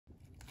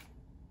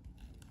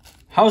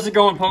How's it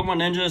going, Pokemon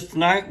Ninjas?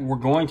 Tonight, we're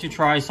going to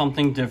try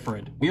something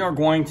different. We are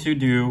going to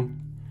do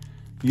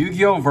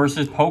Yu-Gi-Oh!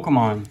 Versus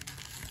Pokemon.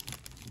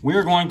 We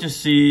are going to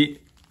see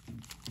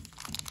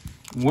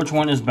which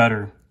one is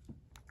better.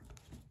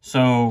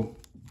 So,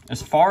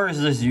 as far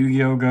as this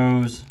Yu-Gi-Oh!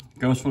 goes,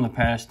 Ghost from the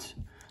Past,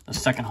 the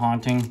second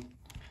haunting,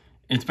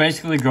 it's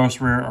basically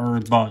Ghost Rare or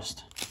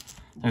Bust.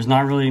 There's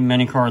not really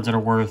many cards that are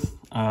worth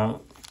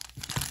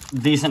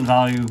decent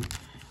value.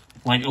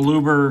 Like,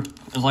 Aluber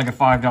is like a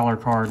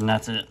 $5 card, and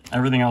that's it.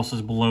 Everything else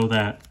is below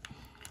that,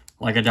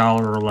 like $1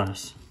 or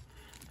less.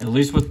 At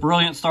least with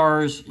Brilliant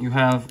Stars, you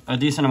have a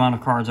decent amount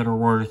of cards that are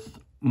worth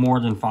more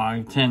than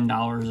 $5,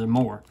 $10 and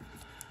more.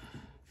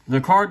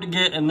 The card to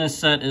get in this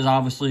set is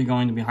obviously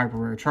going to be Hyper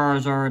Rare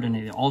Charizard and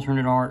the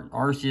alternate art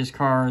Arceus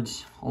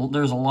cards.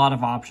 There's a lot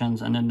of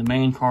options, and then the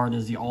main card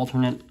is the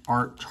alternate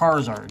art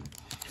Charizard.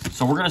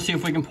 So we're going to see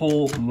if we can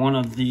pull one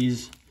of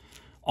these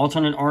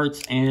alternate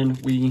arts, and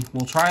we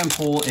will try and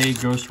pull a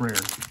Ghost Rare.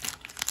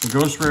 The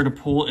Ghost Rare to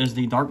pull is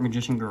the Dark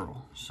Magician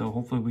Girl, so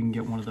hopefully we can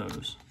get one of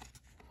those.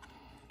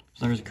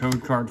 So there's a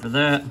code card for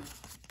that.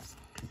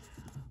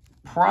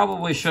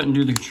 Probably shouldn't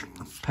do the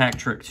pack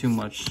trick too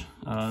much,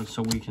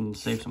 so we can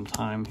save some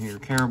time here.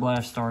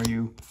 Karrablast,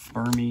 Staryu,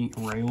 Burmy,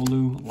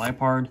 Riolu,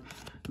 Liepard,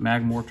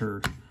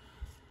 Magmortar.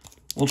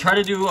 We'll try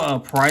to do a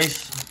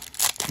price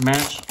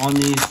match on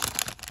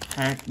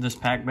this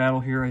pack battle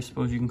here, I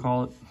suppose you can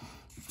call it,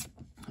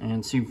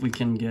 and see if we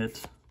can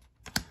get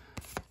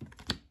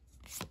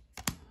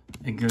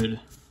a good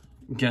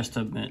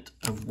guesstimate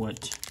of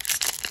what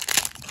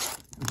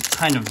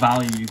kind of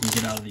value you can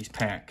get out of these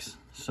packs.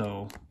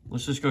 So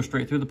let's just go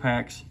straight through the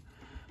packs.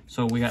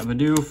 So we got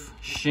Bidoof,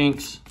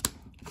 Shinx,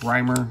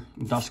 Grimer,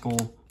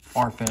 Duskull,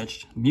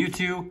 Farfetch'd,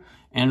 Mewtwo,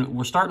 and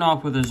we're starting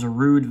off with a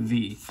Zarude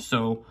V.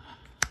 So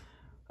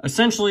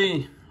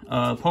essentially,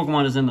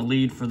 Pokemon is in the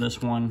lead for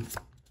this one.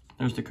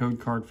 There's the code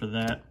card for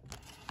that.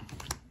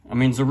 I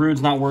mean,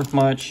 Zarude's not worth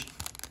much,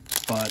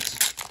 but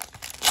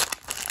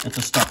it's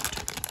a start.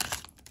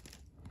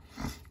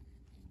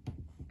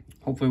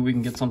 Hopefully we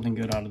can get something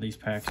good out of these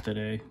packs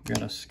today. We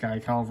got a Sky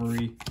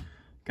Cavalry,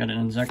 got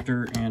an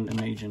Inzektor, and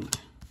an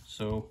Agent.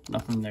 So,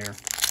 nothing there.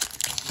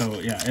 So,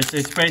 yeah,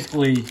 it's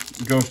basically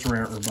Ghost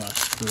Rare or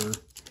Bust for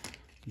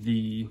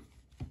the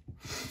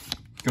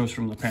Ghost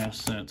from the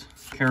Past set.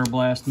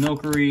 Karrablast,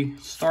 Milcery,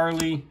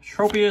 Starly,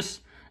 Tropius,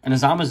 and a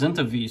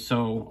Zamazenta V.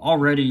 So,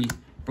 already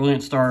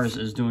Brilliant Stars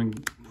is doing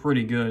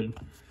pretty good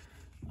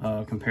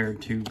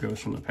compared to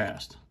Ghost from the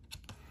Past.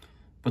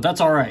 But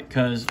that's alright,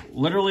 because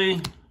literally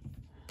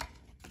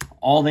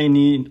all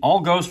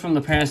Ghost from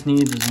the Past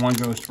needs is one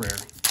Ghost Rare.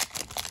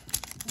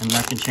 And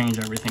that can change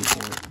everything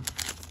for it.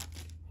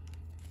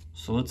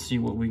 So let's see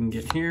what we can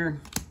get here.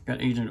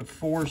 Got Agent of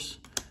Force,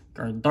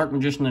 got a Dark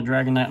Magician and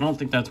Dragonite. I don't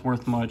think that's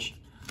worth much,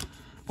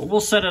 but we'll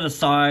set it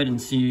aside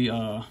and see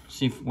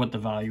what the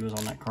value is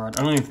on that card.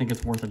 I don't even think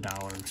it's worth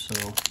 $1, so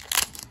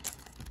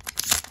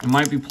it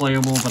might be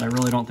playable, but I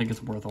really don't think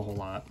it's worth a whole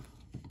lot.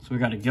 So we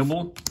got a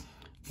Gible,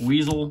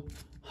 Weasel,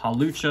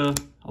 Hawlucha,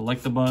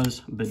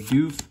 Electabuzz,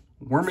 Bidoof,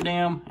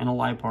 Wormadam, and a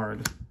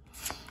Liepard.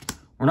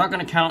 We're not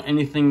going to count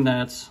anything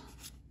that's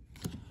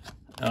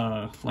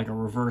like a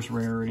reverse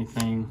rare or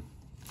anything,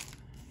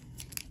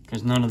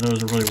 because none of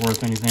those are really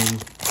worth anything.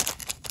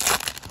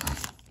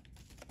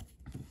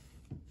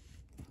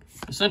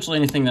 Essentially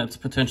anything that's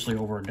potentially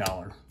over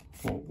 $1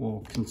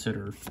 we'll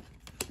consider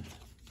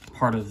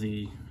part of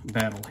the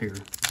battle here.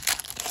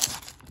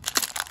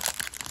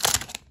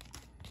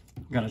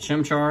 Got a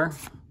Chimchar.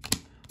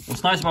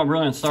 What's nice about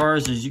Brilliant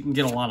Stars is you can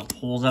get a lot of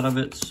pulls out of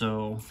it,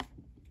 so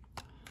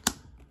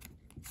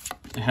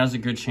it has a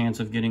good chance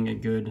of getting a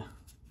good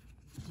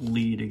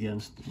lead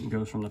against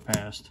Ghost from the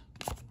Past.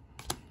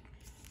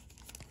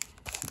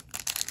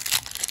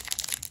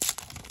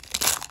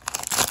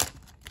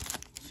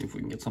 See if we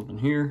can get something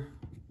here.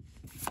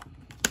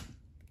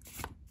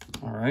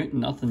 All right,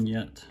 nothing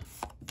yet.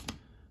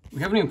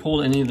 We haven't even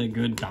pulled any of the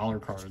good dollar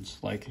cards.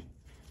 Like,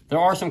 there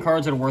are some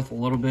cards that are worth a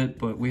little bit,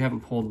 but we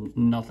haven't pulled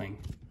nothing.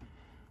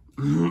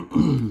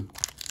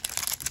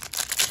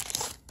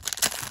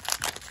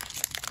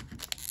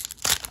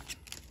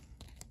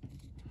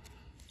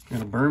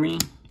 Got a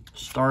Burmy,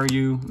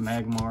 Staryu,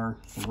 Magmar,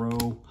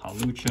 Throh,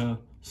 Hawlucha,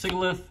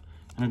 Sigilyph,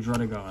 and a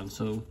Druddigon.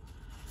 So,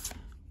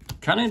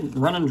 kind of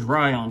running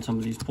dry on some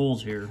of these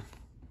pulls here.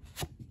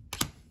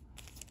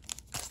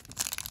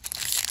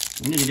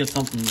 We need to get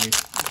something to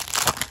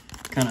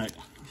kind of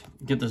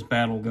get this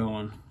battle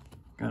going.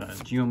 Got a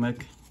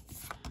Geomek.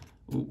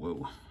 Ooh,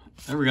 whoa.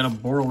 There we got a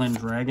Borland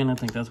Dragon. I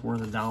think that's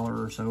worth $1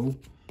 or so.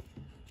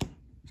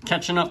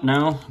 Catching up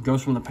now.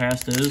 Ghost from the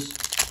Past is.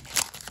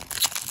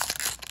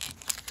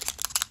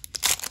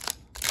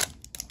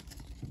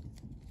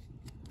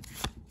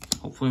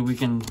 Hopefully we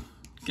can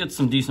get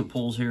some decent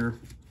pulls here.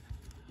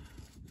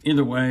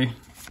 Either way,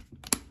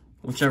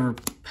 whichever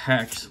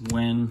packs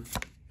win,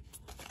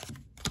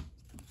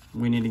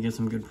 we need to get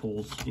some good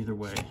pulls either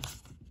way.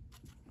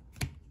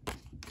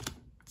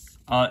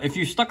 If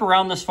you stuck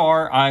around this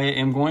far, I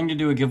am going to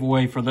do a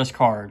giveaway for this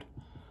card.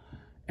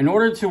 in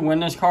order to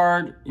win this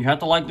card, you have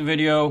to like the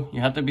video,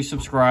 you have to be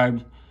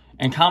subscribed,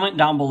 and comment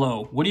down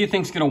below. What do you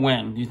think's going to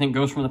win? Do you think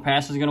Ghost from the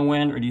Past is going to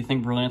win, or do you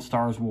think Brilliant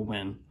Stars will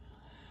win?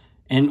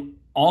 And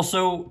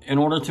also, in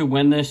order to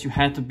win this, you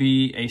have to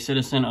be a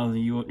citizen of the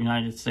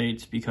United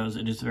States because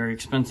it is very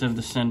expensive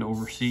to send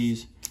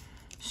overseas.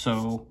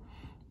 So,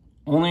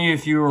 only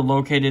if you are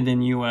located in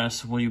the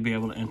U.S. will you be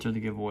able to enter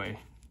the giveaway.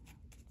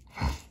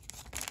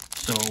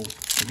 So,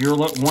 if you're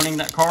wanting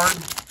that card,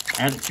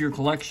 add it to your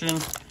collection.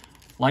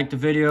 Like the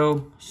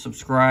video,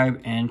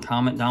 subscribe, and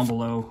comment down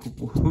below.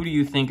 Who do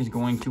you think is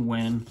going to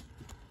win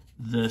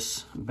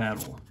this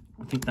battle?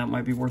 I think that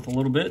might be worth a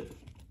little bit.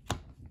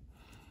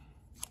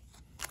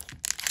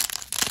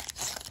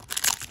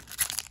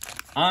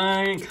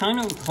 I'm kind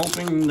of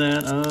hoping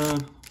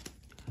that,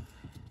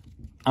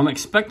 I'm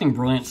expecting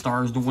Brilliant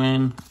Stars to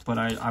win, but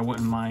I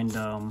wouldn't mind,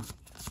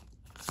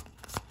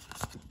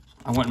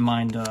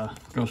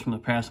 Ghost from the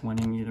Past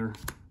winning either.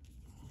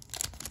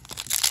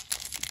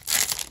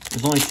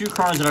 There's only 2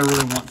 cards that I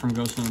really want from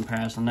Ghost from the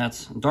Past, and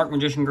that's Dark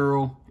Magician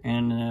Girl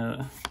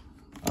and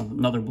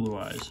another Blue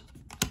Eyes.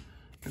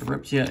 Got a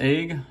Reptia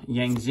Egg,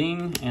 Yang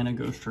Zing, and a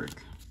Ghost Trick.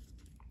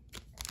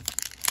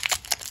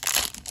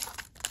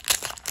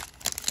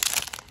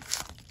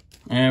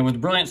 And with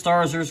Brilliant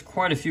Stars, there's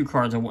quite a few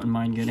cards I wouldn't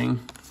mind getting.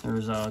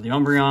 There's the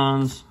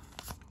Umbreons,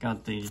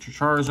 got the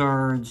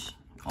Charizards,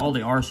 all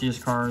the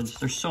Arceus cards.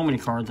 There's so many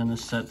cards in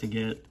this set to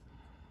get.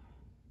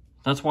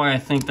 That's why I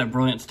think that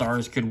Brilliant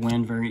Stars could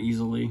win very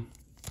easily.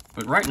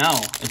 But right now,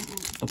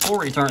 the pull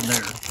rates aren't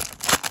there.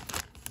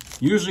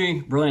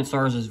 Usually, Brilliant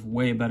Stars is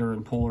way better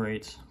in pull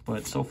rates,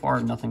 but so far,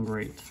 nothing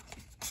great.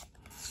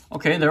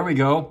 Okay, there we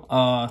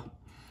go.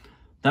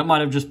 That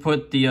might have just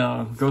put the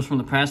Ghost from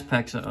the Past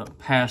packs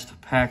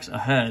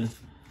ahead,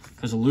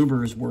 because the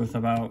Luber is worth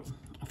about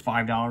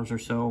 $5 or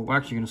so. We're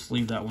actually going to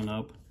sleeve that one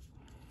up.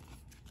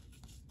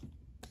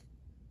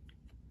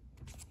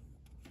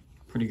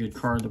 Pretty good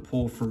card to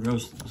pull for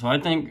Ghost. So I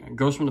think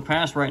Ghost from the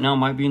Past right now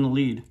might be in the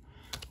lead.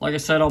 Like I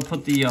said, I'll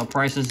put the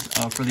prices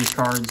for these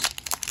cards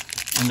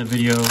in the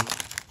video.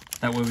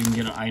 That way we can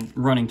get a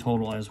running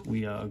total as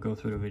we go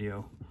through the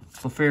video.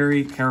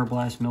 Clefairy,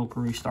 Carablast,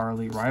 Milcery,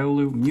 Starly,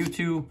 Riolu,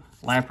 Mewtwo,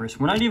 Lapras.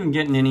 We're not even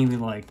getting any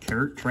like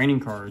training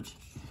cards,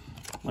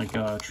 like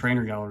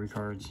trainer gallery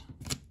cards.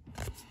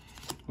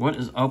 What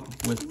is up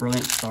with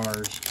Brilliant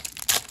Stars?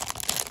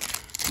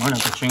 Might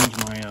have to change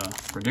my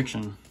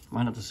prediction.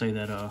 Might have to say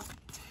that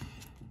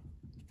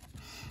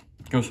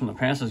Ghost from the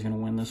Past is going to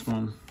win this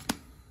one.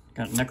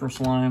 Got Necro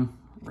Slime,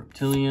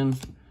 Reptilian,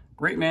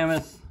 Great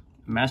Mammoth,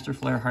 Master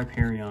Flare,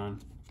 Hyperion.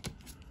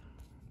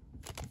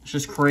 It's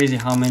just crazy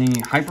how many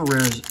hyper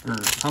rares, or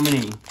how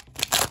many,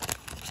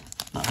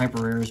 not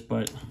hyper rares,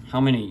 but how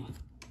many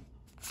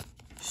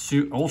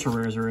ultra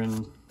rares are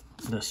in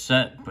this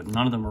set, but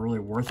none of them are really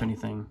worth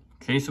anything.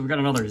 Okay, so we got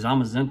another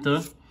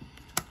Zamazenta.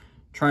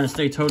 Trying to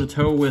stay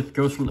toe-to-toe with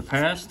Ghost from the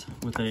Past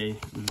with a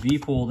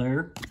V-pull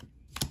there.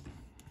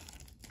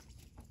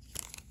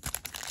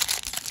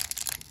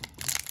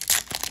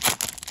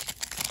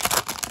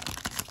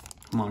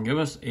 Come on, give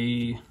us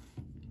a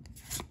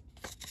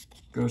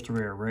Ghost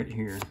Rare right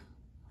here.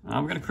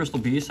 I've got a Crystal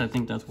Beast. I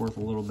think that's worth a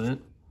little bit.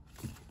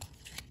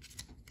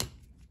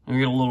 And we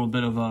get a little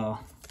bit of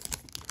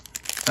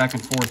back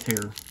and forth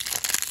here.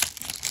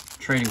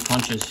 Trading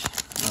punches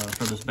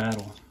for this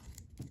battle.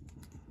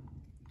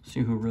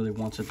 See who really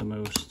wants it the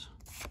most.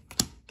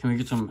 Can we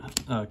get some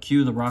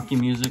cue the Rocky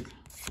music?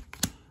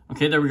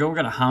 Okay, there we go. We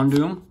got a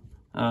Houndoom.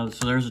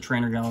 So there's a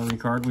trainer gallery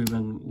card we've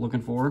been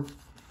looking for.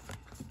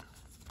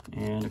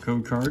 And a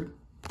code card.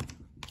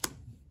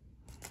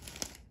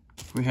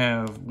 We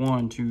have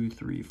 1, 2,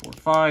 3, 4,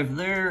 5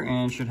 there,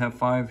 and should have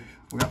 5.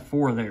 We got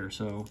 4 there,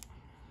 so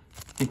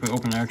I think we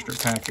opened an extra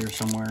pack here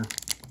somewhere.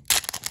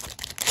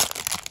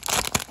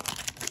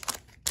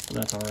 So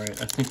that's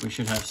alright. I think we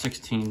should have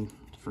 16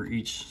 for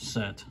each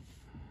set,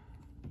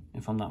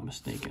 if I'm not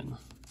mistaken.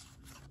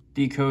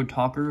 Decode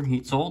Talker,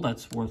 Heat Soul,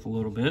 that's worth a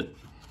little bit.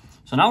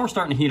 So now we're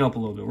starting to heat up a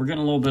little bit. We're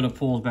getting a little bit of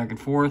pulls back and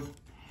forth.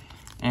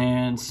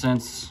 And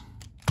since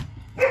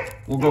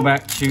we'll go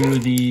back to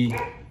the...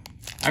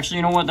 Actually,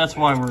 you know what? That's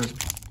why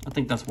I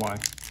think that's why.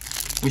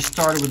 We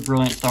started with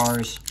Brilliant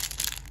Stars.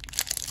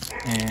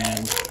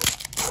 And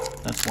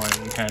that's why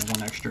we had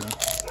one extra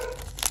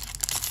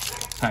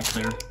pack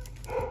there.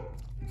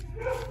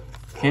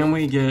 Can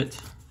we get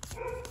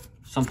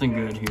something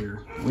good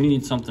here? We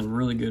need something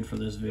really good for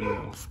this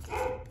video.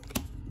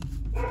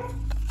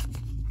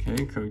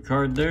 Okay, code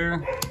card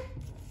there.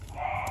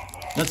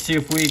 Let's see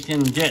if we can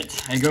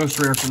get a Ghost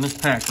Rare from this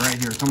pack right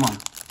here. Come on.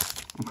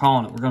 I'm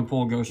calling it. We're going to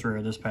pull a Ghost Rare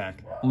of this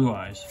pack. Blue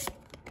Eyes.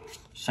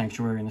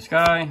 Sanctuary in the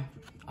Sky.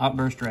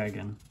 Outburst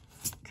Dragon.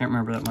 Can't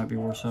remember, that might be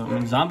worth something. I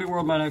mean, Zombie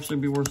World might actually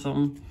be worth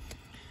something.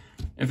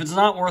 If it's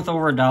not worth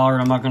over $1,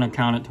 I'm not going to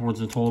count it towards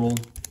the total.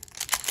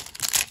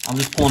 I'm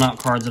just pulling out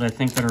cards that I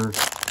think that are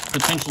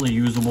potentially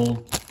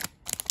usable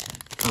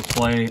for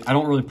play. I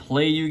don't really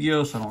play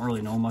Yu-Gi-Oh, so I don't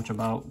really know much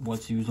about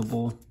what's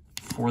usable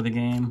for the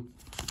game.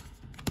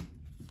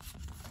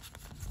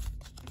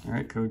 All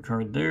right, code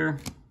card there.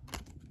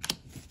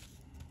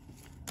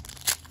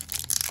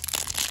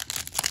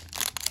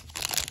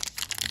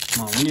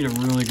 Come on, we need a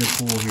really good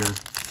pull here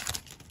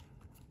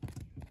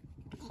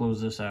to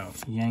close this out.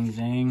 Yang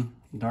Zhang,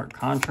 Dark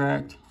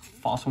Contract,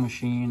 Fossil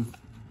Machine,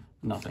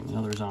 nothing.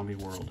 Another Zombie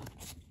World.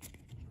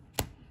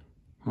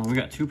 Well, we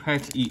got 2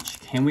 packs each.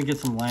 Can we get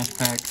some last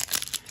pack?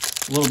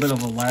 A little bit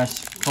of a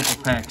last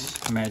couple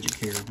packs magic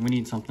here. We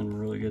need something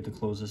really good to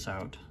close this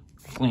out.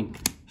 Clink,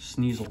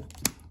 Sneasel,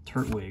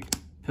 Turtwig,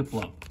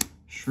 Piplup,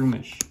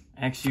 Shroomish,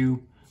 Axew,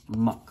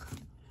 Muck.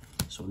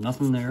 So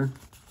nothing there.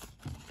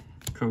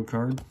 Code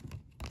card.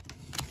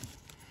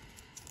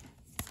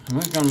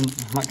 Might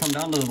come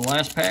down to the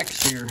last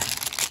packs here.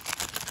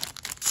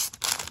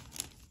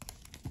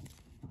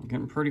 I'm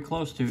getting pretty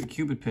close to it.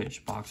 Cupid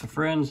Pitch, Box of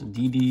Friends,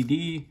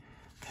 DDD,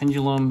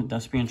 Pendulum,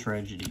 Despian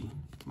Tragedy.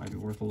 Might be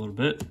worth a little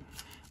bit.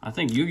 I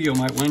think Yu-Gi-Oh!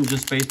 Might win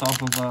just based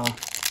off of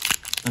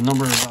the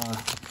number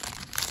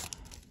of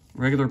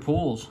regular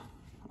pulls.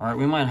 All right,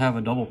 we might have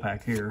a double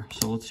pack here,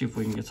 so let's see if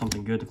we can get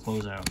something good to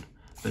close out.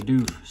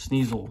 Bidoof,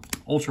 Sneasel,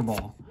 Ultra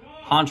Ball,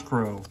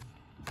 Honchkrow,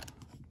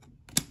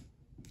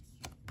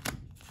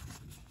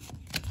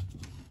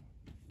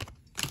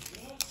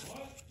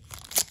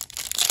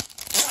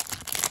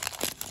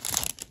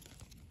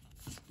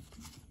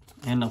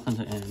 and nothing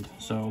to end.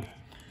 So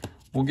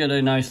we'll get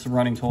a nice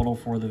running total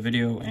for the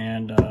video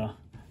and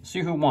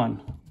see who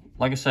won.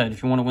 Like I said,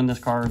 if you want to win this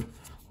card,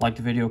 like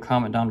the video,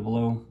 comment down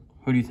below.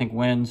 Who do you think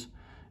wins?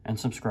 And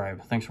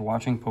subscribe. Thanks for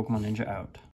watching. Pokemon Ninja out.